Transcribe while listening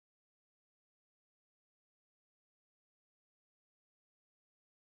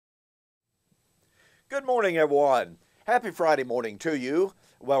Good morning, everyone. Happy Friday morning to you.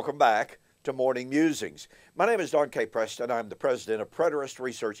 Welcome back to Morning Musings. My name is Don K. Preston. I'm the president of Preterist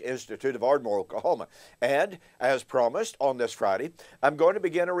Research Institute of Ardmore, Oklahoma. And as promised, on this Friday, I'm going to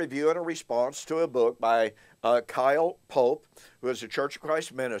begin a review and a response to a book by Kyle Pope, who is a Church of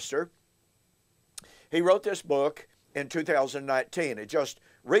Christ minister. He wrote this book in 2019. It just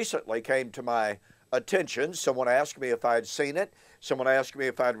recently came to my attention. Someone asked me if I'd seen it. Someone asked me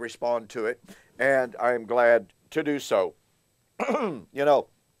if I'd respond to it, and I am glad to do so. You know,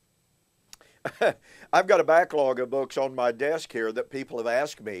 I've got a backlog of books on my desk here that people have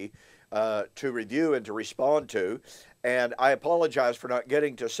asked me to review and to respond to, and I apologize for not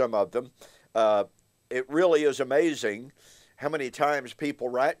getting to some of them. It really is amazing how many times people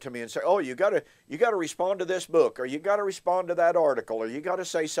write to me and say, "Oh, you got to respond to this book, or you got to respond to that article, or you got to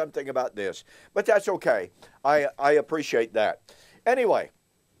say something about this." But that's okay. I appreciate that. Anyway,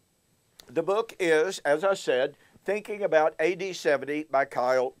 the book is, as I said, Thinking About AD 70 by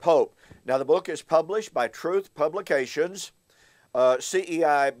Kyle Pope. Now, the book is published by Truth Publications,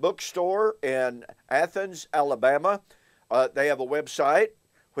 CEI bookstore in Athens, Alabama. They have a website,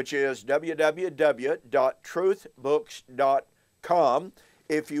 which is www.truthbooks.com,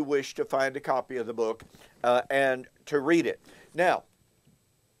 if you wish to find a copy of the book and to read it. Now,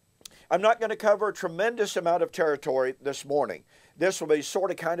 I'm not going to cover a tremendous amount of territory this morning. This will be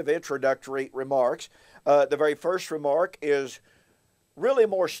sort of kind of introductory remarks. The very first remark is really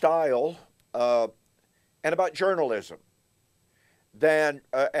more style and about journalism than,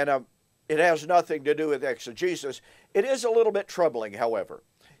 it has nothing to do with exegesis. It is a little bit troubling, however.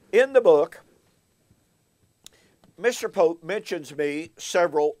 In the book, Mr. Pope mentions me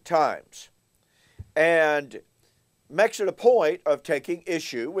several times and makes it a point of taking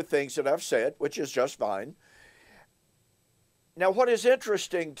issue with things that I've said, which is just fine. Now, what is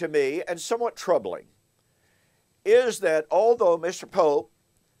interesting to me and somewhat troubling is that although Mr. Pope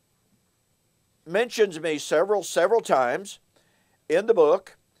mentions me several times in the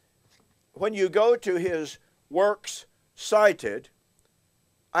book, when you go to his works cited,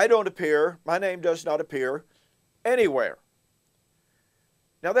 I don't appear, my name does not appear anywhere.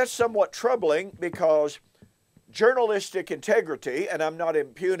 Now, that's somewhat troubling because journalistic integrity, and I'm not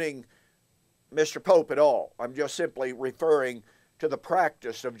impugning Mr. Pope at all. I'm just simply referring to the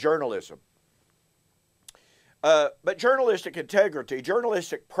practice of journalism. But journalistic integrity,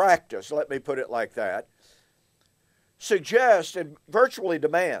 journalistic practice, let me put it like that, suggests and virtually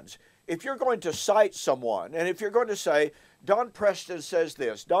demands, if you're going to cite someone, and if you're going to say, Don Preston says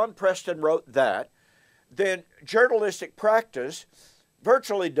this, Don Preston wrote that, then journalistic practice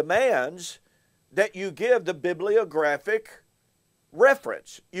virtually demands that you give the bibliographic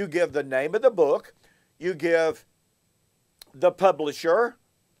reference. You give the name of the book, you give the publisher,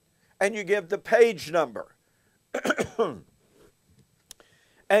 and you give the page number.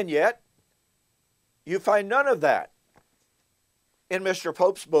 And yet, you find none of that in Mr.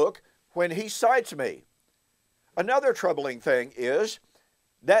 Pope's book when he cites me. Another troubling thing is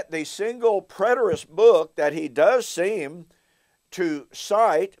that the single preterist book that he does seem to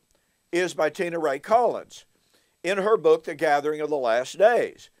cite is by Tina Ray Collins in her book, The Gathering of the Last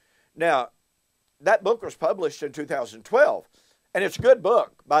Days. Now, that book was published in 2012, and it's a good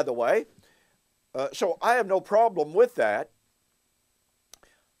book, by the way, so I have no problem with that.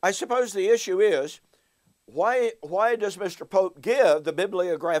 I suppose the issue is, why does Mr. Pope give the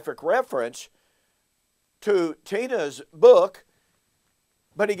bibliographic reference to Tina's book,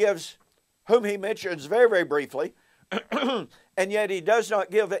 but he gives, whom he mentions very, very briefly, and yet he does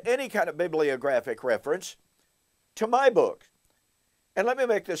not give any kind of bibliographic reference to my book? And let me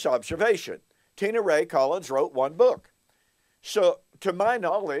make this observation. Tina Ray Collins wrote one book. So, to my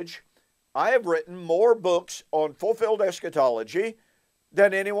knowledge, I have written more books on fulfilled eschatology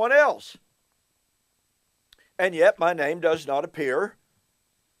than anyone else. And yet my name does not appear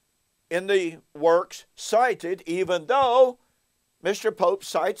in the works cited, even though Mr. Pope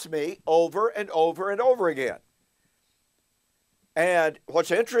cites me over and over and over again. And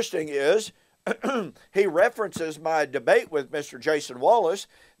what's interesting is he references my debate with Mr. Jason Wallace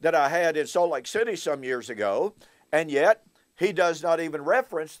that I had in Salt Lake City some years ago, and yet he does not even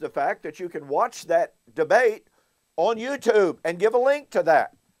reference the fact that you can watch that debate on YouTube and give a link to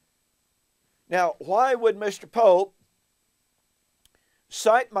that. Now, why would Mr. Pope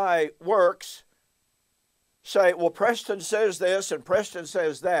cite my works, say, well, Preston says this and Preston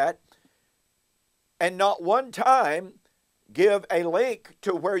says that, and not one time give a link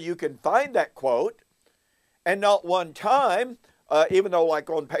to where you can find that quote, and not one time, even though like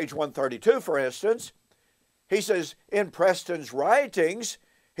on page 132, for instance, he says, in Preston's writings,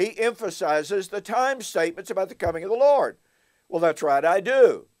 he emphasizes the time statements about the coming of the Lord. Well, that's right, I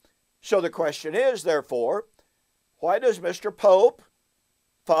do. So the question is, therefore, why does Mr. Pope,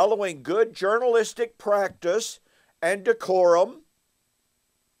 following good journalistic practice and decorum,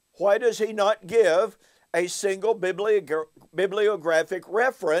 why does he not give a single bibliographic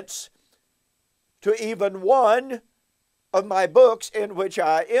reference to even one of my books in which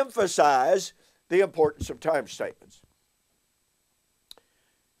I emphasize the importance of time statements?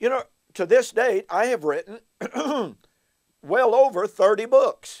 You know, to this date, I have written well over 30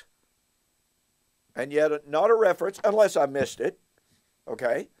 books, and yet not a reference, unless I missed it,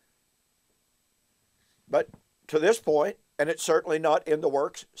 okay? But to this point, and it's certainly not in the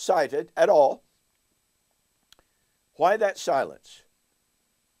works cited at all, why that silence?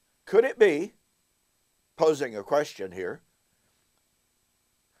 Could it be, posing a question here,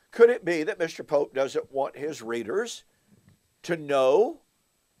 could it be that Mr. Pope doesn't want his readers to know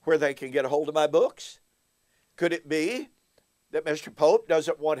where they can get a hold of my books? Could it be that Mr. Pope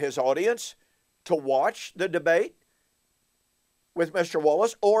doesn't want his audience to watch the debate with Mr.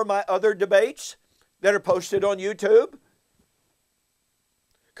 Wallace or my other debates that are posted on YouTube?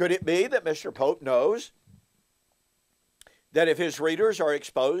 Could it be that Mr. Pope knows that if his readers are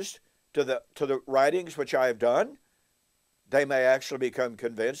exposed to the writings which I have done, they may actually become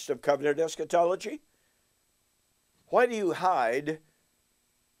convinced of covenant eschatology? Why do you hide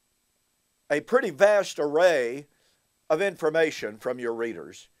a pretty vast array of information from your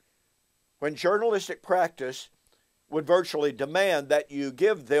readers when journalistic practice would virtually demand that you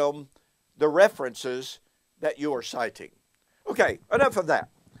give them the references that you are citing? Okay, enough of that.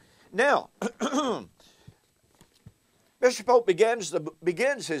 Now, Mr. Pope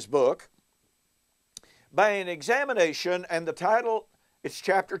begins his book by an examination, and the title, it's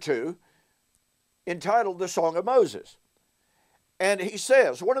chapter 2, entitled The Song of Moses. And he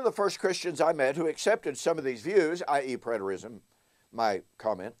says, one of the first Christians I met who accepted some of these views, i.e. preterism, my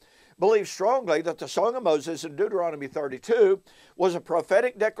comment, believed strongly that the Song of Moses in Deuteronomy 32 was a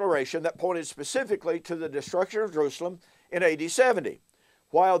prophetic declaration that pointed specifically to the destruction of Jerusalem in AD 70.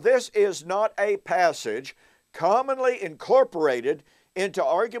 While this is not a passage commonly incorporated into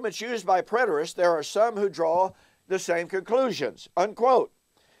arguments used by preterists, there are some who draw the same conclusions, unquote.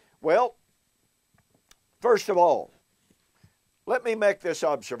 Well, first of all, let me make this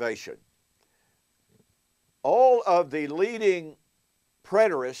observation. All of the leading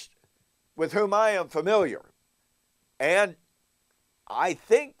preterists with whom I am familiar, and I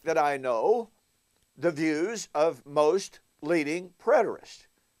think that I know the views of most leading preterists.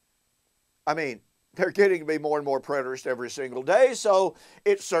 I mean, they're getting to be more and more preterist every single day, so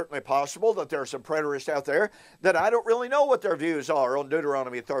it's certainly possible that there are some preterists out there that I don't really know what their views are on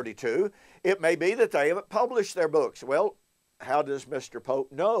Deuteronomy 32. It may be that they haven't published their books. Well, how does Mr.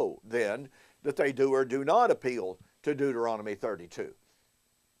 Pope know, then, that they do or do not appeal to Deuteronomy 32?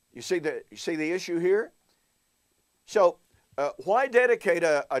 You see the issue here? So, why dedicate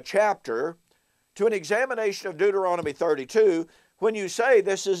a chapter to an examination of Deuteronomy 32 when you say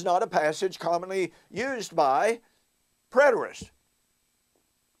this is not a passage commonly used by preterists?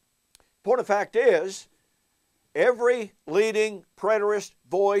 Point of fact is, every leading preterist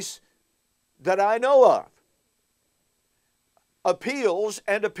voice that I know of appeals,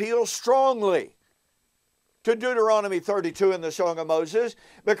 and appeals strongly, to Deuteronomy 32 in the Song of Moses,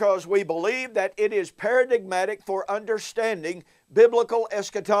 because we believe that it is paradigmatic for understanding biblical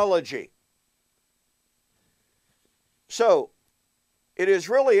eschatology. So, it is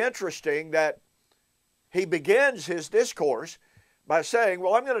really interesting that he begins his discourse by saying,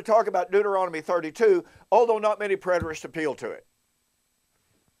 well, I'm going to talk about Deuteronomy 32, although not many preterists appeal to it.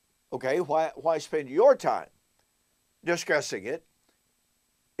 Okay, why spend your time discussing it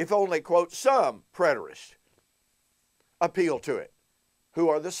if only, quote, some preterists appeal to it? Who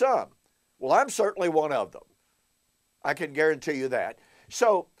are the some? Well, I'm certainly one of them. I can guarantee you that.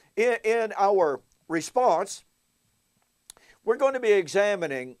 So, in our response, we're going to be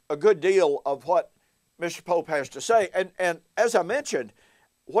examining a good deal of what Mr. Pope has to say. And as I mentioned,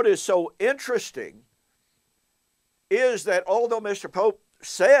 what is so interesting is that although Mr. Pope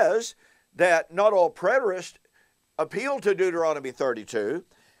says that not all preterists appeal to Deuteronomy 32,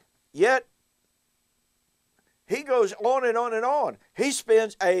 yet he goes on and on and on. He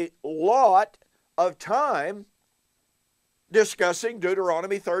spends a lot of time discussing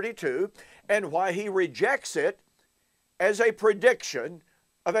Deuteronomy 32 and why he rejects it as a prediction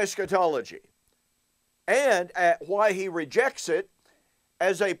of eschatology, and why he rejects it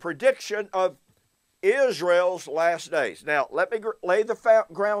as a prediction of Israel's last days. Now, let me lay the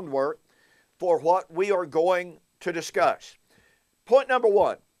groundwork for what we are going to discuss. Point number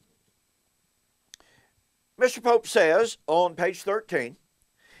one. Mr. Pope says on page 13,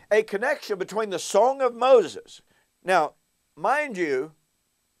 a connection between the Song of Moses. Now, mind you,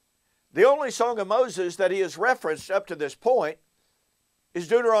 the only Song of Moses that he has referenced up to this point is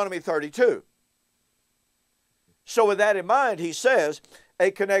Deuteronomy 32. So with that in mind, he says,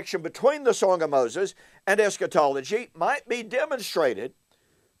 a connection between the Song of Moses and eschatology might be demonstrated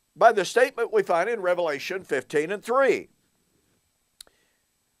by the statement we find in Revelation 15 and 3.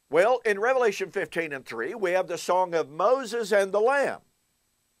 Well, in Revelation 15 and 3, we have the Song of Moses and the Lamb.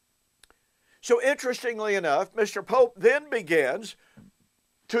 So interestingly enough, Mr. Pope then begins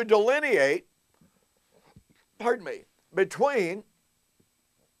to delineate, between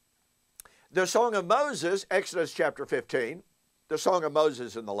the Song of Moses, Exodus chapter 15, the Song of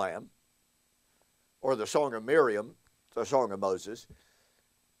Moses and the Lamb, or the Song of Miriam, the Song of Moses,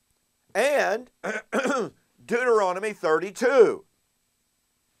 and Deuteronomy 32.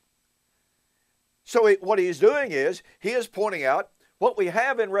 So what he's doing is, he is pointing out what we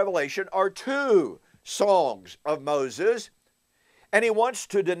have in Revelation are two songs of Moses, and he wants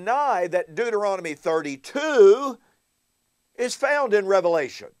to deny that Deuteronomy 32 is found in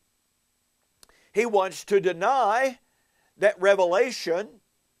Revelation. He wants to deny that Revelation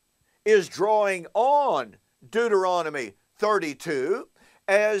is drawing on Deuteronomy 32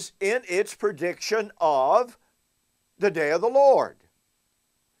 as in its prediction of the day of the Lord.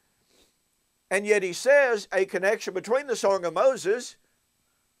 And yet he says a connection between the Song of Moses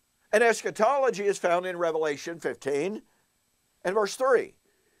and eschatology is found in Revelation 15 and verse 3.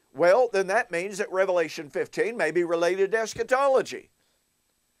 Well, then that means that Revelation 15 may be related to eschatology.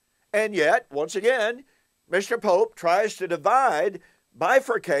 And yet, once again, Mr. Pope tries to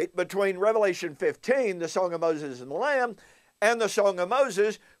bifurcate between Revelation 15, the Song of Moses and the Lamb, and the Song of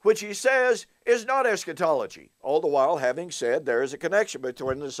Moses, which he says is not eschatology. All the while having said there is a connection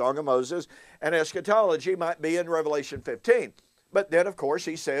between the Song of Moses and eschatology might be in Revelation 15. But then, of course,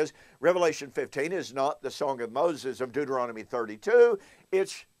 he says Revelation 15 is not the Song of Moses of Deuteronomy 32,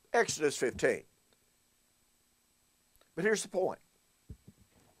 it's Exodus 15. But here's the point.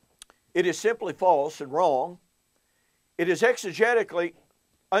 It is simply false and wrong. It is exegetically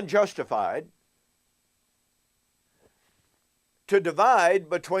unjustified to divide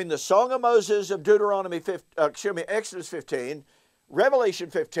between the Song of Moses of Exodus 15, Revelation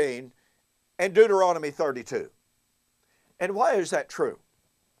 15, and Deuteronomy 32. And why is that true?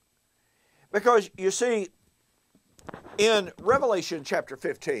 Because, you see, in Revelation chapter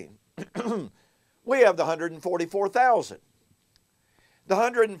 15, we have the 144,000. The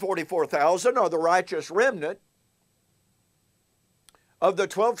 144,000 are the righteous remnant of the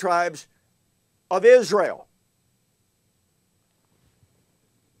 12 tribes of Israel.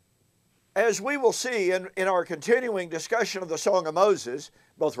 As we will see in our continuing discussion of the Song of Moses,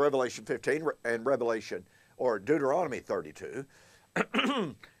 both Revelation 15 and Revelation or Deuteronomy 32,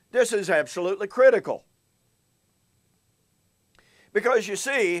 this is absolutely critical. Because you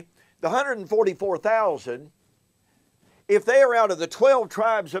see, the 144,000, if they are out of the 12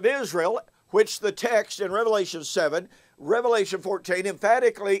 tribes of Israel, which the text in Revelation 7, Revelation 14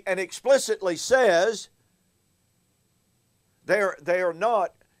 emphatically and explicitly says, they are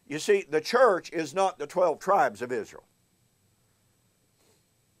not. You see, the church is not the 12 tribes of Israel.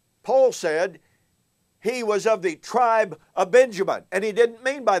 Paul said he was of the tribe of Benjamin, and he didn't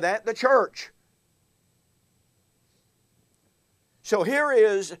mean by that the church. So here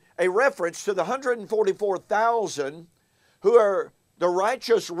is a reference to the 144,000 who are the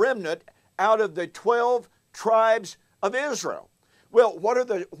righteous remnant out of the 12 tribes of Israel. Well, what are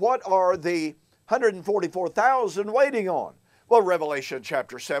the 144,000 waiting on? Well, Revelation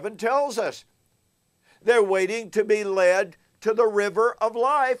chapter 7 tells us they're waiting to be led to the river of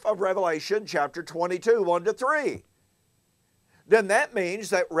life of Revelation chapter 22, 1 to 3. Then that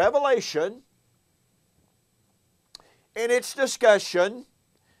means that Revelation, in its discussion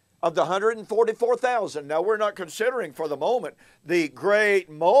of the 144,000, now we're not considering for the moment the great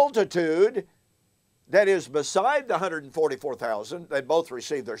multitude that is beside the 144,000. They both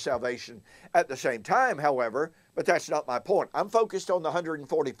received their salvation at the same time, however, but that's not my point. I'm focused on the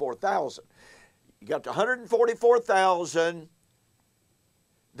 144,000. You got the 144,000.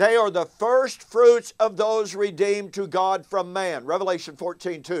 They are the first fruits of those redeemed to God from man, Revelation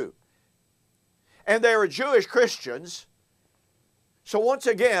 14:2. And they are Jewish Christians. So once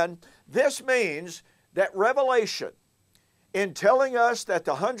again, this means that Revelation, in telling us that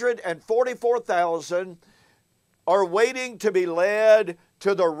the 144,000 are waiting to be led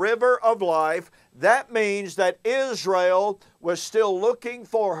to the river of life, that means that Israel was still looking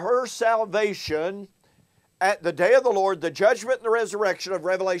for her salvation at the day of the Lord, the judgment and the resurrection of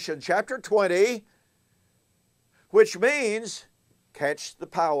Revelation chapter 20, which means, catch the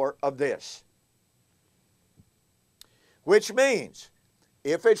power of this, which means,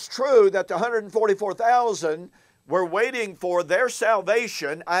 if it's true that the 144,000 were waiting for their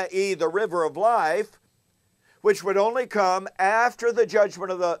salvation, i.e. the river of life, which would only come after the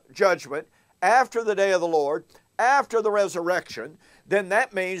judgment, after the day of the Lord, after the resurrection, then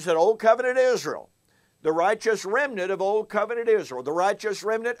that means that Old Covenant Israel, the righteous remnant of Old Covenant Israel, the righteous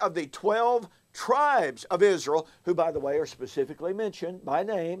remnant of the 12 tribes of Israel, who, by the way, are specifically mentioned by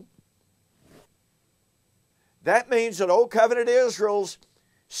name, that means that Old Covenant Israel's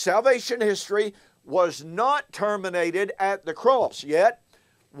salvation history was not terminated at the cross. Yet,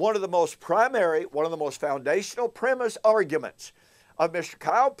 one of the most primary, one of the most foundational premise arguments of Mr.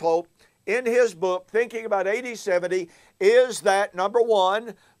 Kyle Pope in his book, Thinking About AD 70, is that, number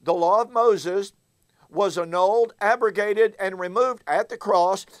one, the law of Moses was annulled, abrogated, and removed at the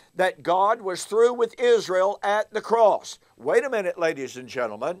cross, that God was through with Israel at the cross. Wait a minute, ladies and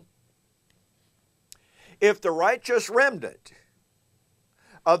gentlemen. If the righteous remnant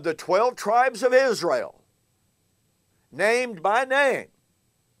of the 12 tribes of Israel, named by name,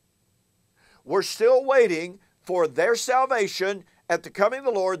 were still waiting for their salvation at the coming of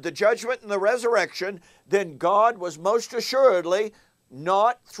the Lord, the judgment and the resurrection, then God was most assuredly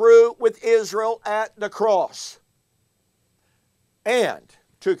not through with Israel at the cross. And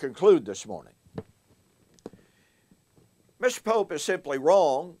to conclude this morning, Mr. Pope is simply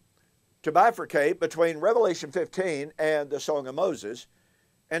wrong to bifurcate between Revelation 15 and the Song of Moses,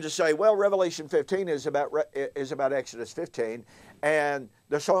 and to say, well, Revelation 15 is about Exodus 15, and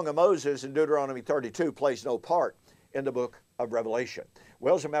the Song of Moses in Deuteronomy 32 plays no part in the book of Revelation.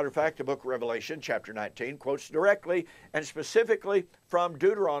 Well, as a matter of fact, the book of Revelation, chapter 19, quotes directly and specifically from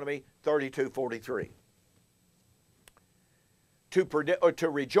Deuteronomy 32:43. To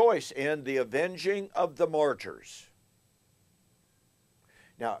rejoice in the avenging of the martyrs.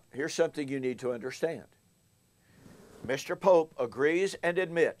 Now, here's something you need to understand. Mr. Pope agrees and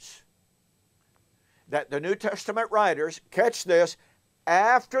admits that the New Testament writers, catch this,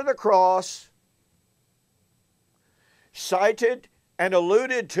 after the cross, cited and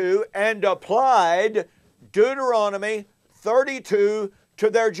alluded to and applied Deuteronomy 32 to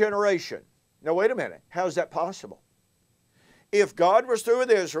their generation. Now, wait a minute. How is that possible? If God was through with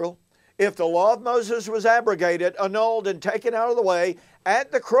Israel, if the law of Moses was abrogated, annulled, and taken out of the way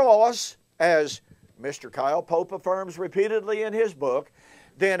at the cross, as Mr. Kyle Pope affirms repeatedly in his book,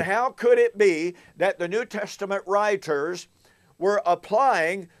 then how could it be that the New Testament writers were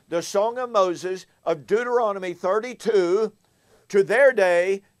applying the Song of Moses of Deuteronomy 32 to their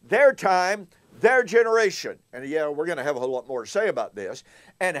day, their time, their generation? And yeah, we're going to have a whole lot more to say about this.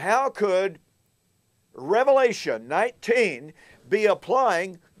 And how could Revelation 19 be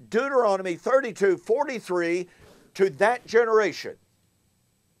applying Deuteronomy 32:43 to that generation?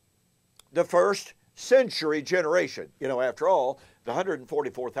 The first century generation. You know, after all, the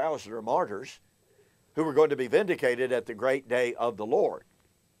 144,000 are martyrs who were going to be vindicated at the great day of the Lord.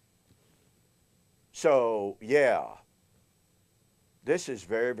 So, yeah, this is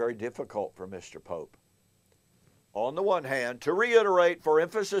very, very difficult for Mr. Pope. On the one hand, to reiterate for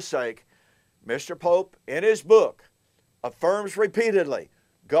emphasis' sake, Mr. Pope, in his book, affirms repeatedly,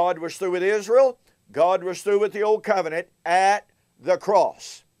 God was through with Israel, God was through with the Old Covenant at the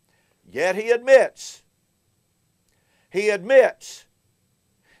cross. Yet he admits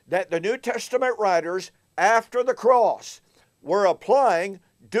that the New Testament writers after the cross were applying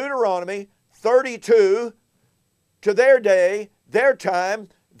Deuteronomy 32 to their day, their time,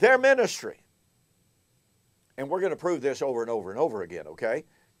 their ministry. And we're going to prove this over and over and over again, okay?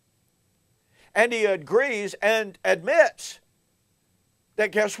 And he agrees and admits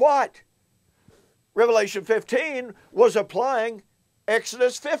that, guess what? Revelation 15 was applying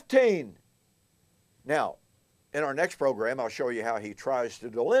Exodus 15. Now, in our next program, I'll show you how he tries to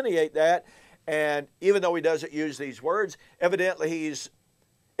delineate that. And even though he doesn't use these words, evidently,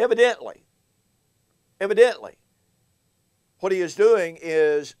 what he is doing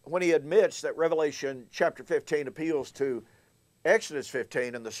is, when he admits that Revelation chapter 15 appeals to Exodus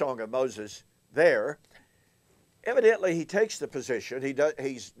 15 and the Song of Moses there, evidently he takes the position, he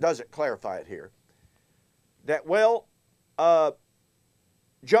doesn't clarify it here, that, well,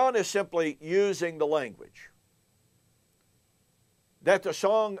 John is simply using the language that the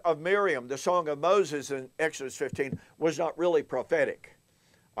Song of Miriam, the Song of Moses in Exodus 15, was not really prophetic.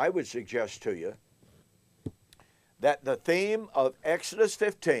 I would suggest to you that the theme of Exodus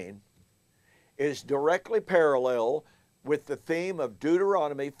 15 is directly parallel with the theme of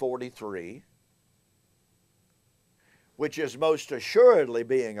Deuteronomy 43 which is most assuredly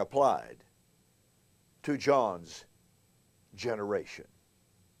being applied to John's generation.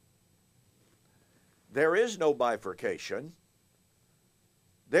 There is no bifurcation.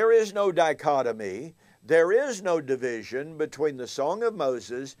 There is no dichotomy. There is no division between the Song of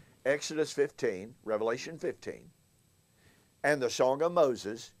Moses, Exodus 15, Revelation 15, and the Song of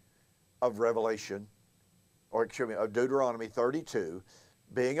Moses of of Deuteronomy 32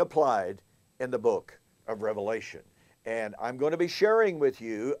 being applied in the book of Revelation. And I'm going to be sharing with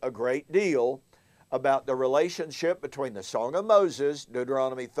you a great deal about the relationship between the Song of Moses,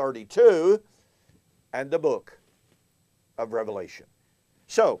 Deuteronomy 32, and the book of Revelation.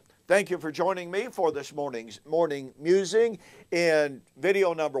 So, thank you for joining me for this morning's morning musing in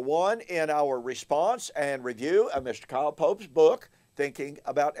video number 1 in our response and review of Mr. Kyle Pope's book, Thinking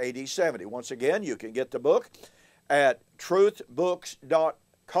About AD 70. Once again, you can get the book at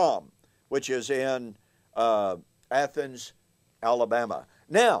truthbooks.com, which is in Athens, Alabama.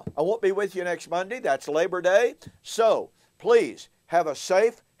 Now, I won't be with you next Monday. That's Labor Day. So, please have a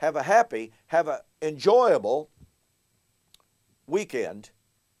safe, have a happy, have an enjoyable weekend,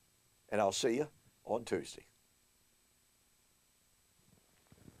 and I'll see you on Tuesday.